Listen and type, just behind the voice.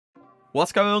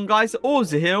What's going on, guys?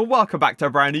 Auzio here and welcome back to a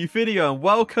brand new video and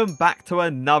welcome back to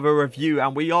another review,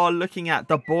 and we are looking at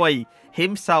the boy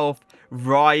himself,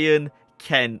 Ryan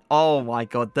Kent. Oh my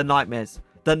god, the nightmares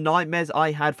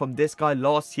I had from this guy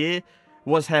last year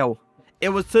was hell. It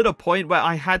was to the point where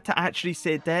I had to actually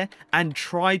sit there and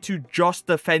try to just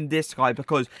defend this guy,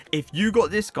 because if you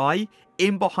got this guy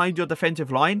in behind your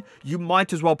defensive line, you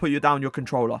might as well put you down your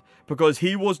controller, because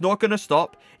he was not going to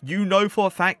stop. You know for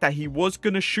a fact that he was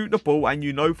going to shoot the ball, and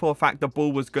you know for a fact the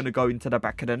ball was going to go into the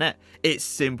back of the net. It's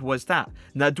simple as that.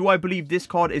 Now, do I believe this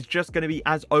card is just going to be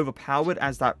as overpowered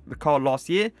as the card last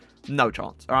year? No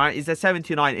chance. Alright, it's a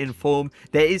 79 in form.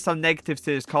 There is some negatives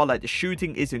to this card, like the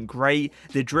shooting isn't great.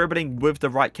 The dribbling with the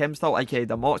right chem style, aka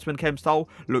the marksman chem style,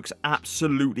 looks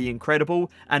absolutely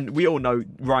incredible. And we all know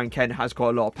Ryan Kent has got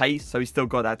a lot of pace, so he's still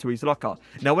got that to his locker.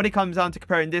 Now, when it comes down to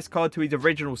comparing this card to his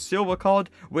original silver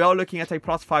card, we are looking at a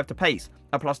 +5 to pace,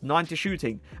 a +9 to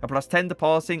shooting, a +10 to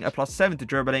passing, a +7 to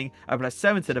dribbling, a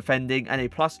 +7 to defending, and a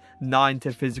 +9 to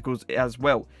physicals as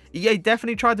well. EA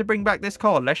definitely tried to bring back this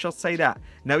card, let's just say that.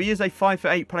 Now, he is a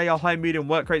 5'8" player, high medium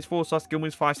work rates, 4-star skill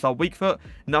moves, 5-star weak foot.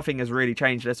 Nothing has really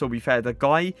changed, let's all be fair. The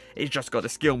guy is just got the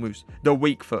skill moves, the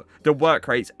weak foot, the work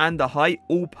rates, and the height,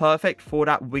 all perfect for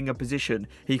that winger position.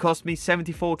 He cost me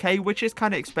 74k, which is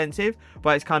kind of expensive,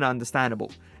 but it's kind of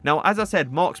understandable. Now, as I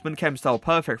said, marksman chem style,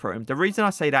 perfect for him. The reason I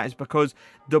say that is because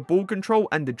the ball control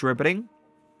and the dribbling,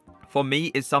 for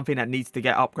me, is something that needs to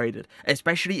get upgraded,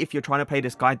 especially if you're trying to play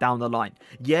this guy down the line.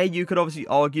 Yeah, you could obviously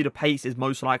argue the pace is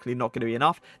most likely not going to be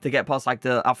enough to get past like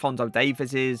the Alphonso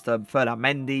Davises, the Ferdinand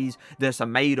Mendy's, the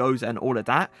Semedos, and all of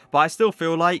that, but I still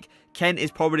feel like Kent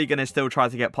is probably going to still try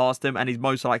to get past him, and he's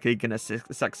most likely going to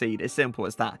succeed. It's simple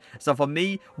as that. So for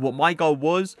me, what my goal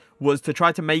was to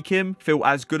try to make him feel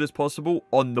as good as possible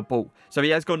on the ball. So he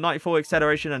has got 94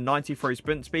 acceleration and 93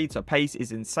 sprint speed, so pace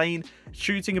is insane.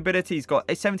 Shooting ability, he's got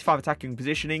a 75 attacking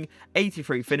positioning,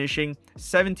 83 finishing,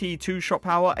 72 shot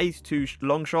power, 82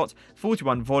 long shots,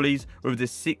 41 volleys with the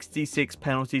 66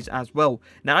 penalties as well.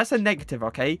 Now, that's a negative,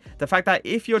 okay? The fact that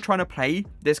if you're trying to play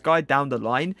this guy down the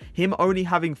line, him only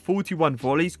having 41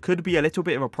 volleys could be a little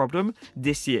bit of a problem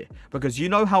this year, because you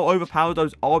know how overpowered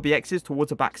those RBXs towards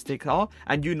the back stick are,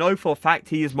 and you know for a fact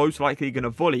he is most likely going to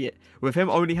volley it. With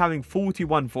him only having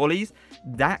 41 volleys,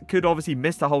 that could obviously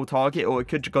miss the whole target, or it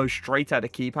could go straight at the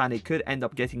keeper and it could end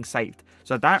up getting saved.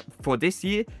 So that, for this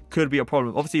year, could be a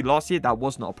problem. Obviously, last year, that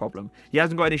was not a problem. He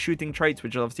hasn't got any shooting traits,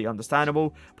 which is obviously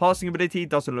understandable. Passing ability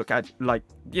doesn't look at, like,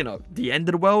 you know, the end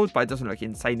of the world, but it doesn't look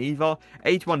insane either.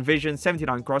 81 vision,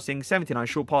 79 crossing, 79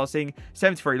 short passing,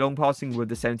 73 long passing with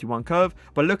the 71 curve.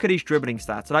 But look at his dribbling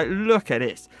stats. Like, look at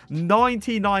this.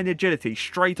 99 agility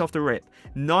straight off the rip.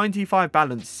 95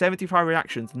 balance, 75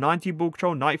 reactions, 90 ball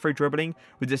control, 93 dribbling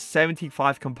with the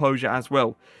 75 composure as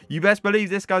well. You best believe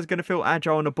this guy's going to feel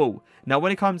agile on the ball. Now,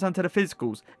 when it comes down to the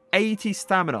physicals, 80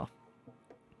 stamina.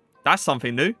 That's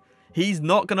something new. He's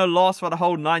not going to last for the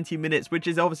whole 90 minutes, which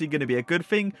is obviously going to be a good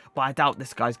thing, but I doubt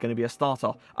this guy's going to be a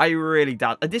starter. I really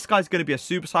doubt. This guy's going to be a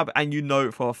super sub, and you know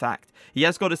it for a fact. He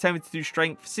has got a 72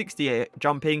 strength, 68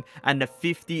 jumping, and a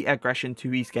 50 aggression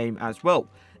to his game as well.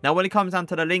 Now, when it comes down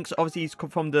to the links, obviously he's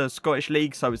from the Scottish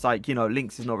League, so it's like, you know,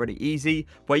 links is not really easy,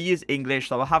 but he is English,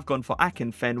 so I have gone for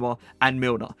Akinfenwa and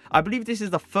Milner. I believe this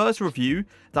is the first review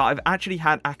that I've actually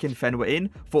had Akinfenwa in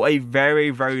for a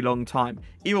very, very long time.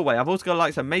 Either way, I've also got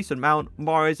likes of Mason Mount,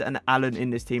 Morris, and Allen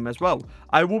in this team as well.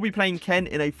 I will be playing Ken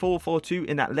in a 4-4-2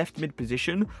 in that left mid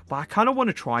position, but I kind of want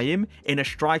to try him in a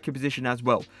striker position as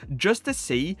well, just to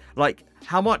see, like,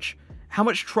 how much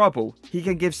trouble he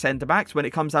can give centre-backs when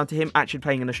it comes down to him actually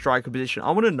playing in a striker position.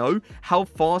 I want to know how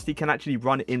fast he can actually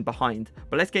run in behind.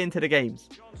 But let's get into the games.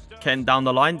 Ken down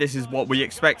the line, this is what we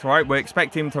expect, right? We're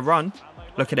expecting him to run.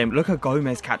 Look at him. Look at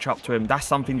Gomez catch up to him. That's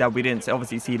something that we didn't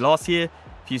obviously see last year.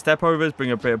 A few step overs,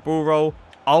 bring a bit of ball roll.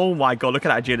 Oh my god, look at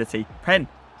that agility. Pen.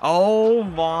 Oh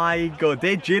my god,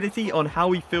 the agility on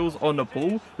how he feels on the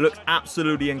ball looks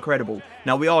absolutely incredible.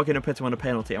 Now, we are going to put him on a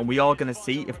penalty, and we are going to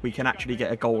see if we can actually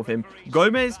get a goal with him.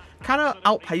 Gomez kind of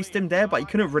outpaced him there, but he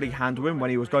couldn't really handle him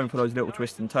when he was going for those little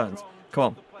twists and turns. Come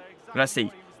on, let's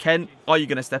see. Ken, are you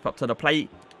going to step up to the plate?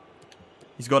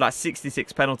 He's got that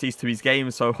 66 penalties to his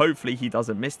game, so hopefully he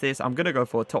doesn't miss this. I'm going to go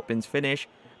for a top bins finish,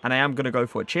 and I am going to go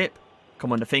for a chip.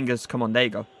 Come on, the fingers. Come on, there you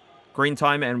go. Green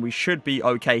time, and we should be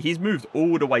okay. He's moved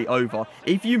all the way over.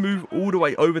 If you move all the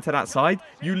way over to that side,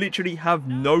 you literally have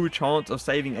no chance of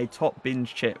saving a top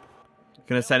binge chip.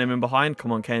 Gonna send him in behind.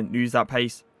 Come on, Ken. Use that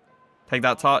pace. Take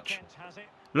that touch.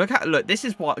 Look, this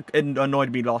is what annoyed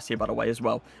me last year, by the way, as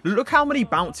well. Look how many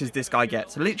bounces this guy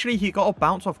gets. Literally, he got a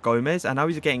bounce off Gomez, and now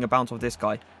he's getting a bounce off this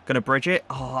guy. Gonna bridge it.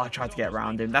 Oh, I tried to get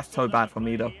around him. That's so bad for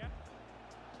me, though.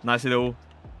 Nice little...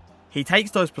 He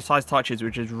takes those precise touches,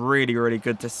 which is really, really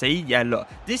good to see. Yeah, look,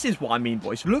 this is what I mean,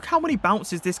 boys. Look how many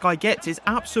bounces this guy gets. It's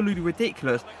absolutely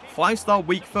ridiculous. 5-star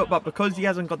weak foot, but because he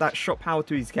hasn't got that shot power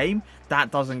to his game, that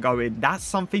doesn't go in. That's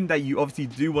something that you obviously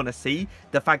do want to see.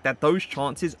 The fact that those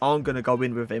chances aren't going to go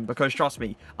in with him. Because trust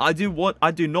me, I do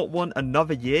not want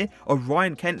another year of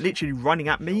Ryan Kent literally running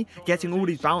at me, getting all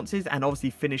these bounces, and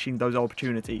obviously finishing those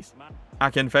opportunities.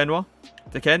 Akinfenwa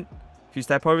to Kent. Few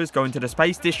step overs, go into the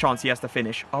space. This chance he has to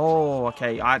finish. Oh,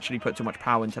 okay. I actually put too much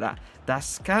power into that.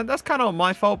 That's kind of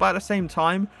my fault, but at the same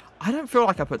time, I don't feel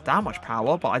like I put that much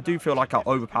power, but I do feel like I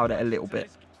overpowered it a little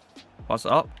bit. Pass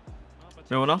it up.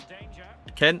 Milner.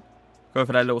 Kent. Go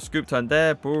for that little scoop turn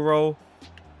there. Bull roll.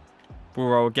 Bull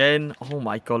roll again. Oh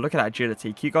my god, look at that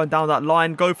agility. Keep going down that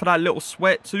line. Go for that little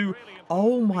sweat too.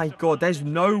 Oh my god, there's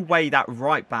no way that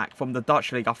right back from the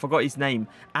Dutch league, I forgot his name,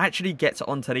 actually gets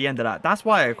onto the end of that. That's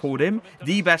why I called him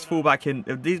the best fullback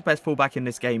in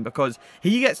this game, because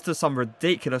he gets to some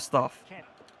ridiculous stuff.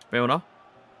 Milner.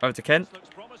 Over to Kent.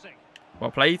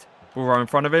 Well played. Ball right in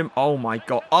front of him. Oh my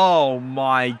god. Oh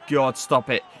my god. Stop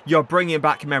it. You're bringing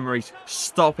back memories.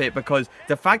 Stop it. Because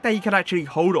the fact that he could actually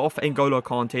hold off N'Golo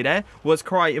Kante there was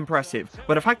quite impressive.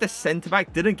 But the fact that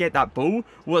centre-back didn't get that ball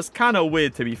was kind of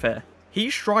weird, to be fair.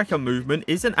 His striker movement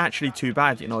isn't actually too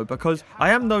bad, you know, because I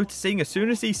am noticing as soon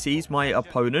as he sees my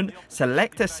opponent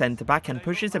select a centre-back and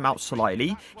pushes him out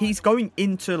slightly, he's going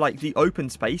into, like, the open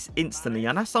space instantly.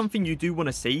 And that's something you do want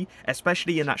to see,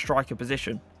 especially in that striker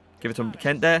position. Give it to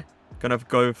Kent there. Gonna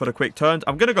go for the quick turns.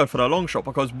 I'm gonna go for the long shot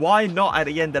because why not at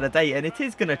the end of the day? And it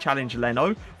is gonna challenge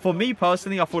Leno. For me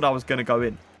personally, I thought I was gonna go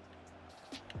in.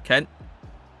 Kent.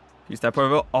 You step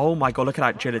over. Oh my god, look at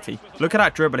that agility. Look at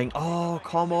that dribbling. Oh,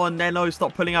 come on, Leno.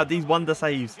 Stop pulling out these wonder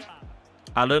saves.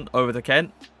 Allen over to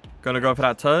Kent. Gonna go for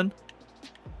that turn.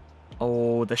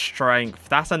 Oh, the strength.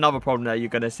 That's another problem that you're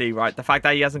gonna see, right? The fact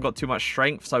that he hasn't got too much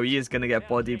strength, so he is gonna get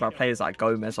bodied by players like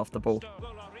Gomez off the ball.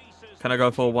 Can I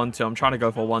go for a 1-2? I'm trying to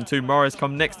go for a 1-2. Mohr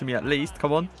come next to me at least.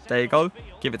 Come on. There you go.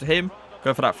 Give it to him.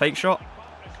 Go for that fake shot.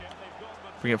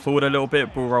 Bring it forward a little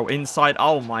bit. Ball roll inside.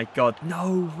 Oh my god.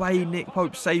 No way Nick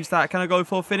Pope saves that. Can I go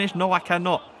for a finish? No, I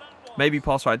cannot. Maybe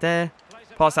pass right there.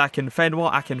 Pass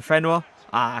Akinfenwa. Akinfenwa.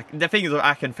 The thing is with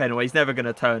Akinfenwa, he's never going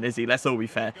to turn, is he? Let's all be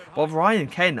fair. But Ryan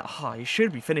Kent, he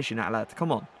should be finishing that, lad.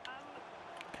 Come on.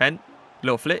 Kent.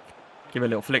 Little flick. Give a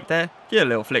little flick there. Give a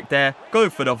little flick there. Go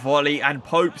for the volley. And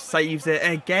Pope saves it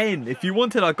again. If you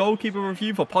wanted a goalkeeper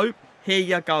review for Pope, here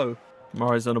you go.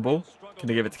 Mohr on the ball.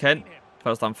 Gonna give it to Kent.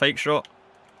 First time fake shot.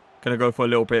 Gonna go for a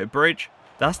little bit of bridge.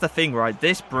 That's the thing, right?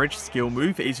 This bridge skill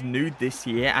move is new this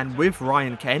year. And with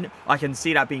Ryan Kent, I can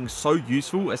see that being so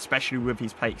useful, especially with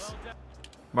his pace.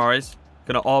 Mohr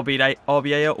gonna RBA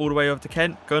all the way over to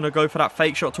Kent. Gonna go for that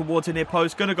fake shot towards the near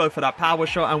post. Gonna go for that power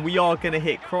shot. And we are gonna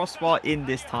hit crossbar in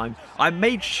this time. I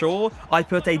made sure I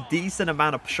put a decent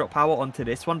amount of shot power onto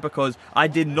this one because I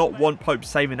did not want Pope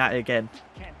saving that again.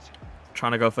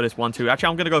 Trying to go for this 1-2. Actually,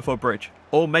 I'm going to go for a bridge.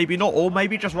 Or maybe not. Or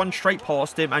maybe just run straight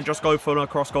past him and just go for a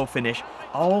cross-goal finish.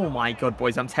 Oh my god,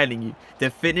 boys. I'm telling you. The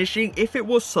finishing, if it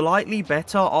was slightly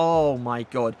better, oh my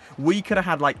god. We could have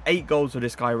had like 8 goals with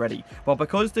this guy already. But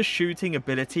because the shooting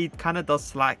ability kind of does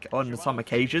slack on some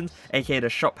occasions, aka the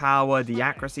shot power, the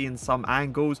accuracy in some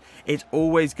angles, it's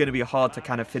always going to be hard to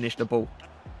kind of finish the ball.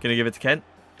 Going to give it to Kent.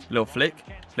 Little flick.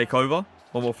 Flick over.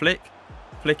 One more flick.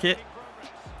 Flick it.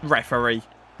 Referee.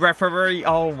 Referee,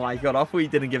 oh my god, I thought he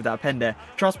didn't give that a pen there.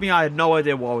 Trust me, I had no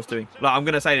idea what I was doing. Like, I'm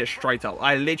going to say this straight up.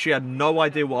 I literally had no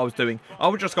idea what I was doing. I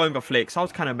was just going for flicks. I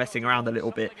was kind of messing around a little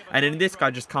bit. And then this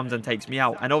guy just comes and takes me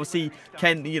out. And obviously,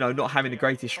 Ken, you know, not having the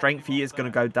greatest strength, he is going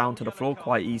to go down to the floor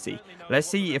quite easy. Let's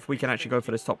see if we can actually go for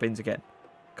the top bins again.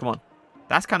 Come on.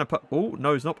 That's kind of... Oh,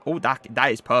 no, it's not. Oh, that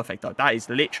is perfect, though. That is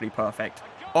literally perfect.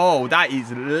 Oh, that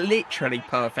is literally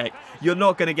perfect. You're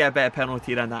not going to get a better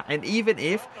penalty than that. And even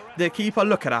if the keeper...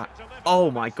 Look at that.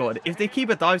 Oh, my God. If the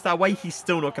keeper dives that way, he's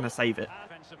still not going to save it.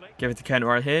 Give it to Kent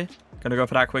right here. Going to go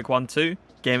for that quick 1-2.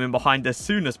 Get him in behind as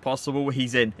soon as possible.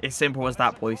 He's in. It's simple as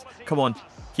that, boys. Come on.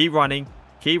 Keep running.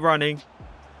 Keep running.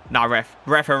 Nah,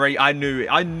 referee, I knew it.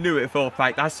 I knew it for a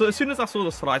fact. As soon as I saw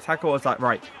the slide tackle, I was like,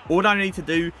 right, all I need to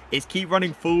do is keep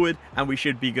running forward and we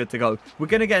should be good to go. We're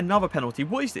going to get another penalty.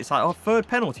 What is this? Like our 3rd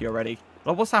penalty already.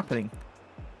 Like, what's happening?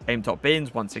 Aim top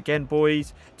bins once again,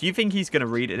 boys. Do you think he's going to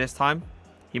read it this time?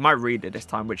 He might read it this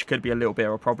time, which could be a little bit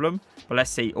of a problem. But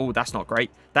let's see. Oh, that's not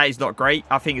great. That is not great.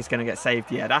 I think it's going to get saved.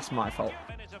 Yeah, that's my fault.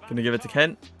 Going to give it to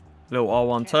Kent. Little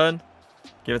R1 turn.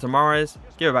 Give it to Mohr.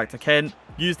 Give it back to Kent.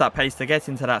 Use that pace to get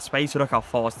into that space. Look how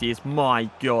fast he is. My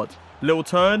god. Little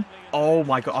turn. Oh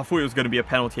my god. I thought it was going to be a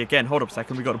penalty again. Hold up a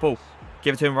second. We got the ball.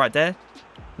 Give it to him right there.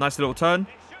 Nice little turn.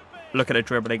 Look at the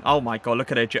dribbling. Oh my god,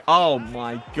 look at it. Oh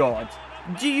my god.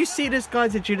 Do you see this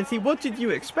guy's agility? What did you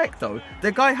expect though?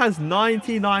 The guy has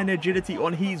 99 agility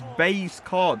on his base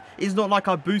card. It's not like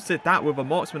I boosted that with a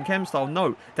marksman chem style.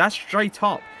 No, that's straight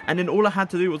up. And then all I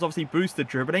had to do was obviously boost the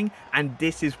dribbling, and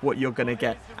this is what you're going to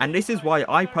get. And this is why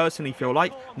I personally feel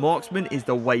like marksman is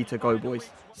the way to go, boys.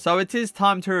 So it is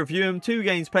time to review him. 2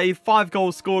 games played, 5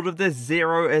 goals scored with the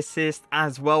 0 assist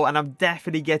as well. And I'm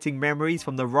definitely getting memories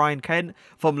from the Ryan Kent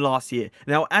from last year.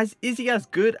 Now, is he as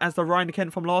good as the Ryan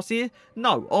Kent from last year?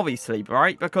 No, obviously,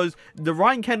 right? Because the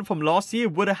Ryan Kent from last year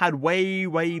would have had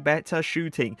way better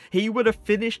shooting. He would have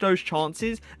finished those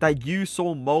chances that you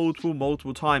saw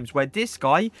multiple times. Where this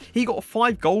guy, he got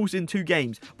 5 goals in 2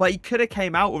 games, but he could have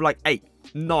came out with like 8.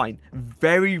 9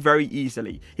 very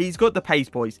easily. He's got the pace,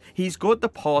 boys. He's got the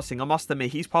passing. I must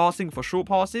admit, his passing for short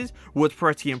passes was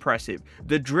pretty impressive.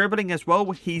 The dribbling as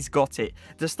well, he's got it.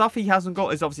 The stuff he hasn't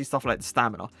got is obviously stuff like the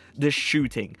stamina, the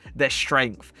shooting, the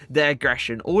strength, the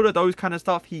aggression, all of those kind of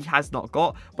stuff he has not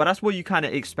got. But that's what you kind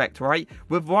of expect, right?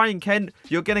 With Ryan Kent,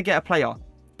 you're going to get a player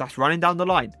that's running down the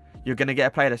line. You're going to get a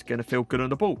player that's going to feel good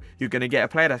on the ball. You're going to get a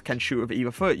player that can shoot with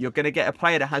either foot. You're going to get a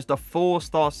player that has the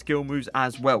 4-star skill moves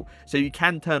as well. So you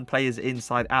can turn players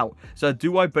inside out. So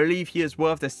do I believe he is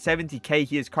worth the 70k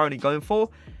he is currently going for?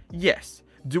 Yes.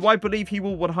 Do I believe he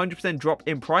will 100% drop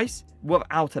in price?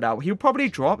 Without a doubt. He'll probably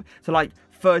drop to like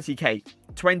 30k.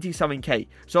 20-something K.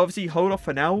 So obviously hold off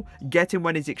for now, get him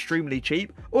when he's extremely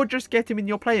cheap, or just get him in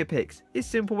your player picks. It's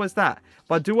simple as that.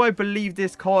 But do I believe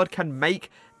this card can make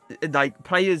like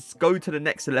players go to the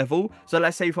next level? So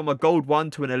let's say from a gold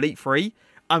 1 to an elite 3.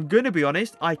 I'm going to be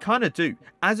honest, I kind of do.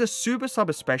 As a super sub,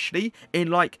 especially in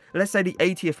like, let's say the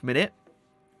 80th minute,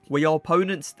 where your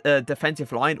opponent's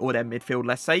defensive line or their midfield,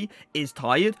 let's say, is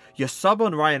tired, you sub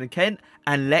on Ryan Kent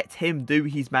and let him do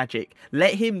his magic.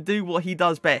 Let him do what he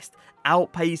does best.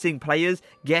 Outpacing players,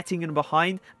 getting in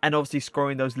behind, and obviously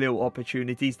scoring those little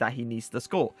opportunities that he needs to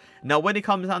score. Now, when it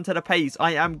comes down to the pace,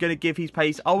 I am going to give his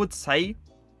pace, I would say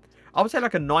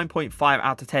like a 9.5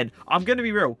 out of 10. I'm going to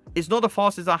be real. It's not the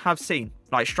fastest I have seen.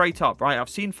 Like, straight up, right? I've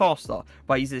seen faster,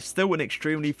 but he's still an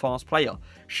extremely fast player.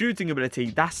 Shooting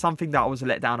ability, that's something that I was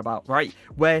let down about, right?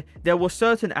 Where there were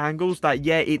certain angles that,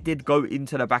 yeah, it did go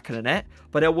into the back of the net,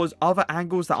 but there was other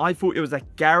angles that I thought it was a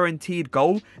guaranteed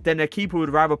goal. Then the keeper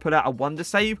would rather put out a wonder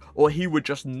save, or he would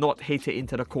just not hit it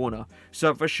into the corner.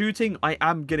 So for shooting, I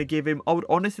am going to give him, I would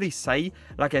honestly say,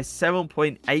 like a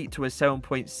 7.8 to a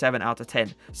 7.7 out of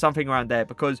 10. Something around there,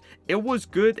 because it was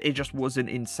good, it just wasn't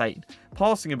insane.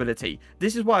 Passing ability.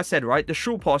 This is what I said, right? The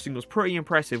short passing was pretty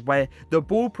impressive, where the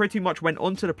ball pretty much went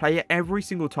onto the player every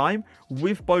single time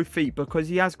with both feet, because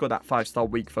he has got that 5-star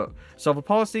weak foot. So for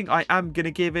passing, I am going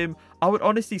to give him, I would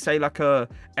honestly say like a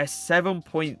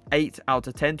 7.8 out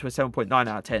of 10 to a 7.9 out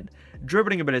of 10.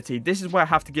 Dribbling ability. This is where I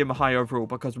have to give him a high overall,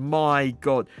 because my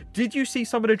god, did you see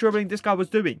some of the dribbling this guy was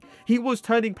doing? He was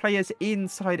turning players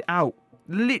inside out,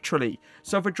 literally.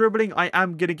 So for dribbling, I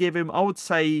am going to give him, I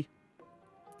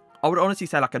would honestly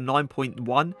say like a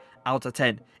 9.1 out of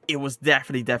 10. It was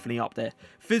definitely up there.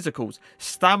 Physicals.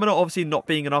 Stamina obviously not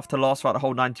being enough to last throughout the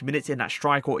whole 90 minutes in that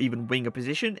strike or even winger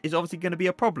position is obviously going to be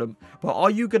a problem. But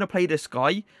are you going to play this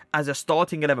guy as a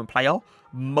starting 11 player?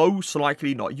 Most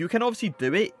likely not. You can obviously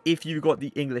do it if you've got the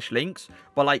English links,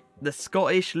 but like the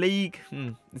Scottish league,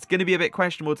 it's going to be a bit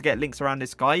questionable to get links around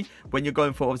this guy when you're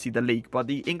going for obviously the league. But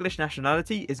the English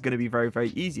nationality is going to be very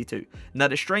easy to. Now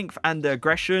the strength and the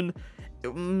aggression,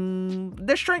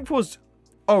 the strength was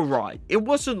alright. It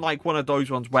wasn't like one of those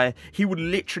ones where he would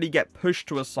literally get pushed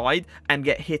to a side and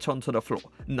get hit onto the floor.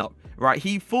 No, right?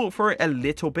 He fought for it a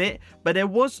little bit, but there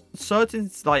was certain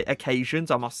like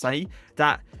occasions, I must say,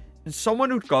 that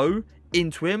someone would go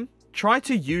into him, try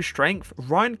to use strength,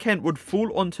 Ryan Kent would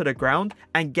fall onto the ground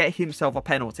and get himself a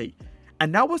penalty.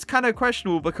 And that was kind of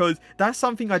questionable, because that's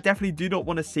something I definitely do not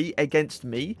want to see against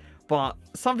me, but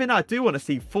something I do want to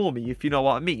see for me, if you know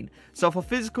what I mean. So for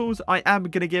physicals, I am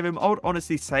going to give him, I would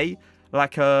honestly say,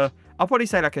 like a, I'll probably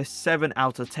say like a 7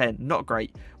 out of 10. Not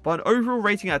great. But an overall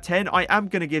rating out of 10, I am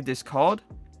going to give this card.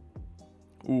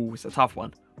 Ooh, it's a tough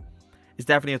one. It's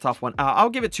definitely a tough one. I'll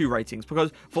give it 2 ratings,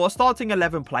 because for a starting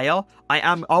 11 player,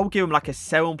 I'll give him like a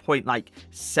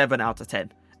 7.7 out of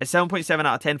 10. A 7.7 out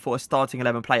of 10 for a starting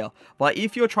 11 player. But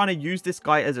if you're trying to use this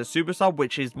guy as a super sub,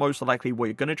 which is most likely what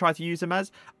you're going to try to use him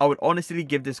as, I would honestly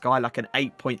give this guy like an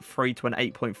 8.3 to an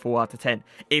 8.4 out of 10.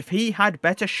 If he had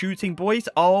better shooting, boys,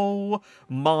 oh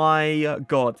my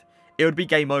god, it would be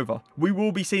game over. We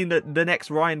will be seeing the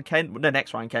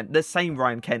same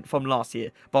Ryan Kent from last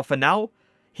year. But for now,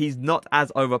 He's not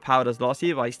as overpowered as last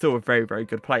year, but he's still a very, very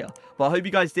good player. But I hope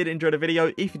you guys did enjoy the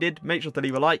video. If you did, make sure to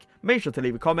leave a like, make sure to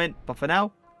leave a comment. But for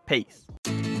now, peace.